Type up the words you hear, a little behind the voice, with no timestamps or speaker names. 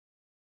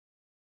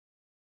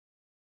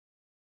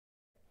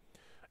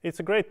It's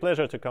a great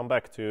pleasure to come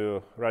back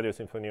to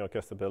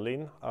Rundfunk-Sinfonieorchester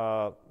Berlin.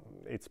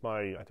 It's my,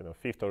 I don't know,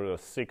 fifth or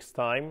sixth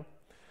time.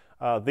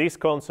 This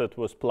concert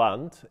was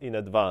planned in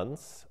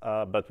advance,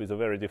 but with a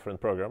very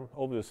different program.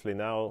 Obviously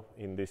now,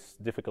 in this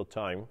difficult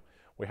time,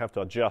 we have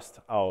to adjust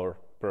our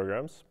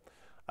programs.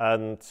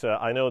 And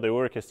I know the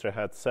orchestra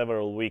had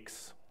several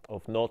weeks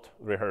of not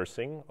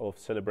rehearsing, of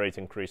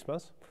celebrating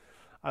Christmas.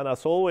 And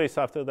as always,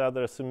 after that,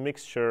 there's a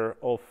mixture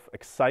of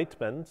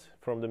excitement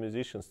from the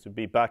musicians to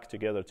be back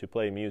together to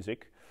play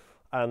music,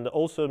 and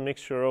also a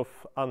mixture of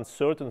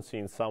uncertainty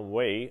in some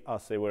way,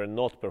 as they were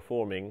not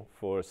performing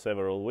for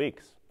several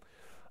weeks.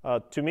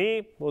 To me,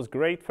 it was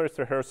great first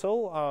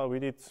rehearsal. We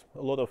did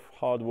a lot of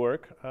hard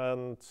work,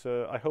 and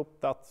I hope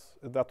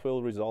that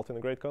will result in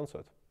a great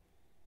concert.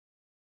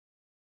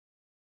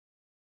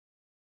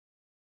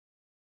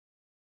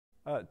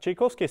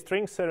 Tchaikovsky's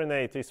String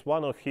Serenade is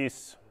one of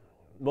his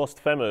most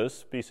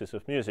famous pieces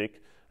of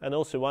music, and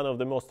also one of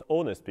the most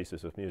honest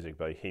pieces of music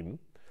by him.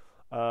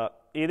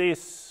 It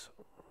is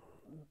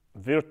a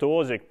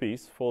virtuosic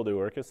piece for the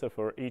orchestra,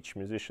 for each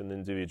musician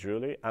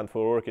individually, and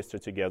for orchestra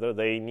together.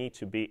 They need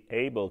to be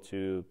able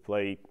to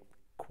play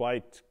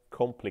quite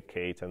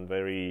complicated and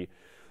very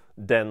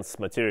dense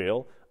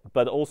material,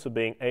 but also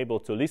being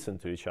able to listen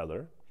to each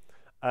other.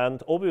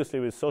 And obviously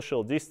with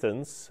social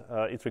distance,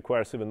 it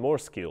requires even more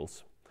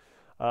skills.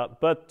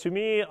 But to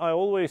me, I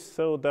always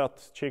thought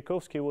that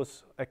Tchaikovsky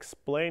was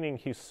explaining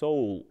his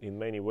soul in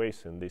many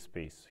ways in this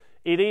piece.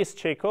 It is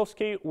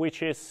Tchaikovsky,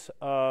 which is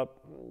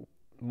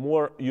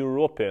more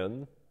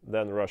European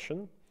than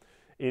Russian.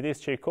 It is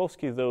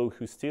Tchaikovsky, though,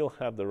 who still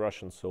have the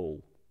Russian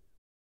soul.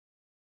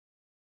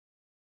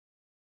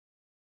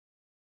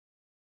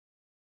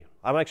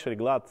 I'm actually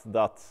glad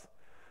that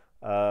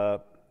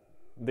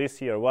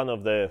this year, one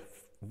of the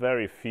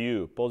very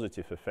few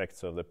positive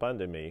effects of the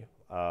pandemic,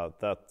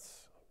 that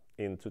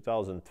in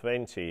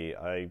 2020,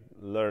 I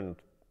learned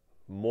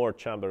more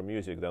chamber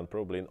music than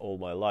probably in all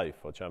my life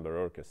for chamber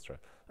orchestra.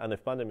 And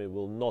if pandemic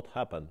will not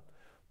happen,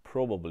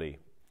 probably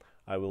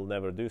I will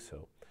never do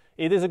so.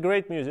 It is a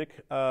great music.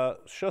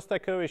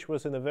 Shostakovich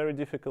was in a very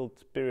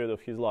difficult period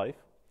of his life.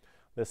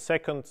 The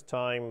second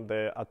time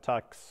the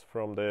attacks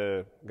from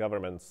the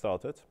government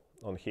started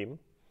on him.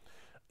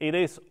 It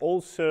is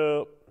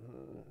also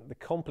the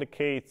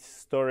complicated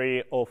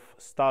story of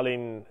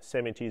Stalin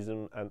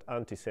Semitism and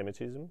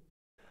anti-Semitism.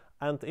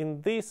 And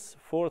in this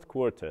fourth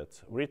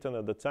quartet, written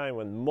at the time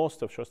when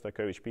most of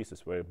Shostakovich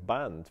pieces were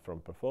banned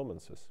from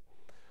performances,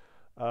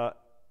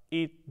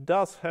 it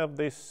does have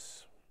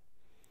this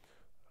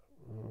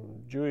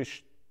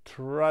Jewish,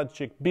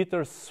 tragic,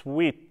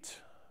 bittersweet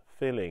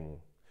feeling.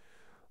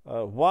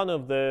 One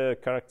of the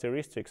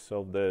characteristics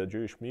of the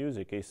Jewish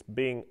music is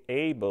being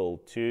able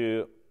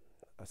to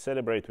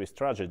celebrate with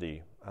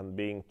tragedy and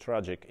being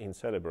tragic in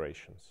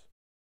celebrations.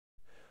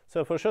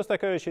 So for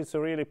Shostakovich, it's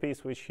a really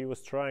piece which he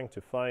was trying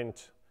to find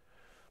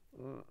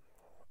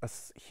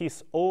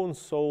his own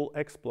soul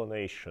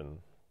explanation,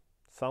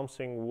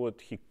 something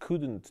what he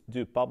couldn't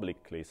do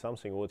publicly,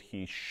 something what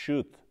he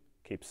should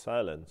keep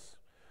silence,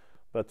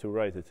 but to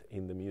write it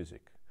in the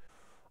music.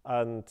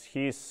 And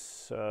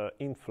his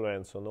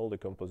influence on all the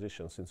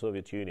compositions in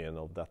Soviet Union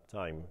of that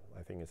time,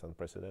 I think, is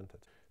unprecedented.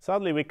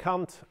 Sadly, we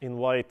can't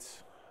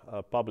invite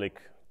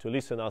public to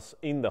listen us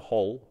in the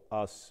hall,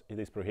 as it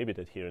is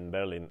prohibited here in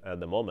Berlin at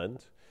the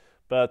moment.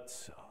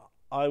 But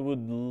I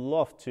would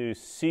love to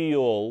see you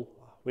all.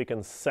 We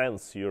can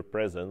sense your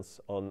presence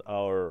on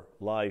our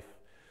live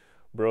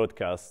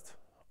broadcast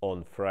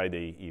on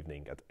Friday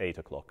evening at 8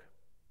 o'clock.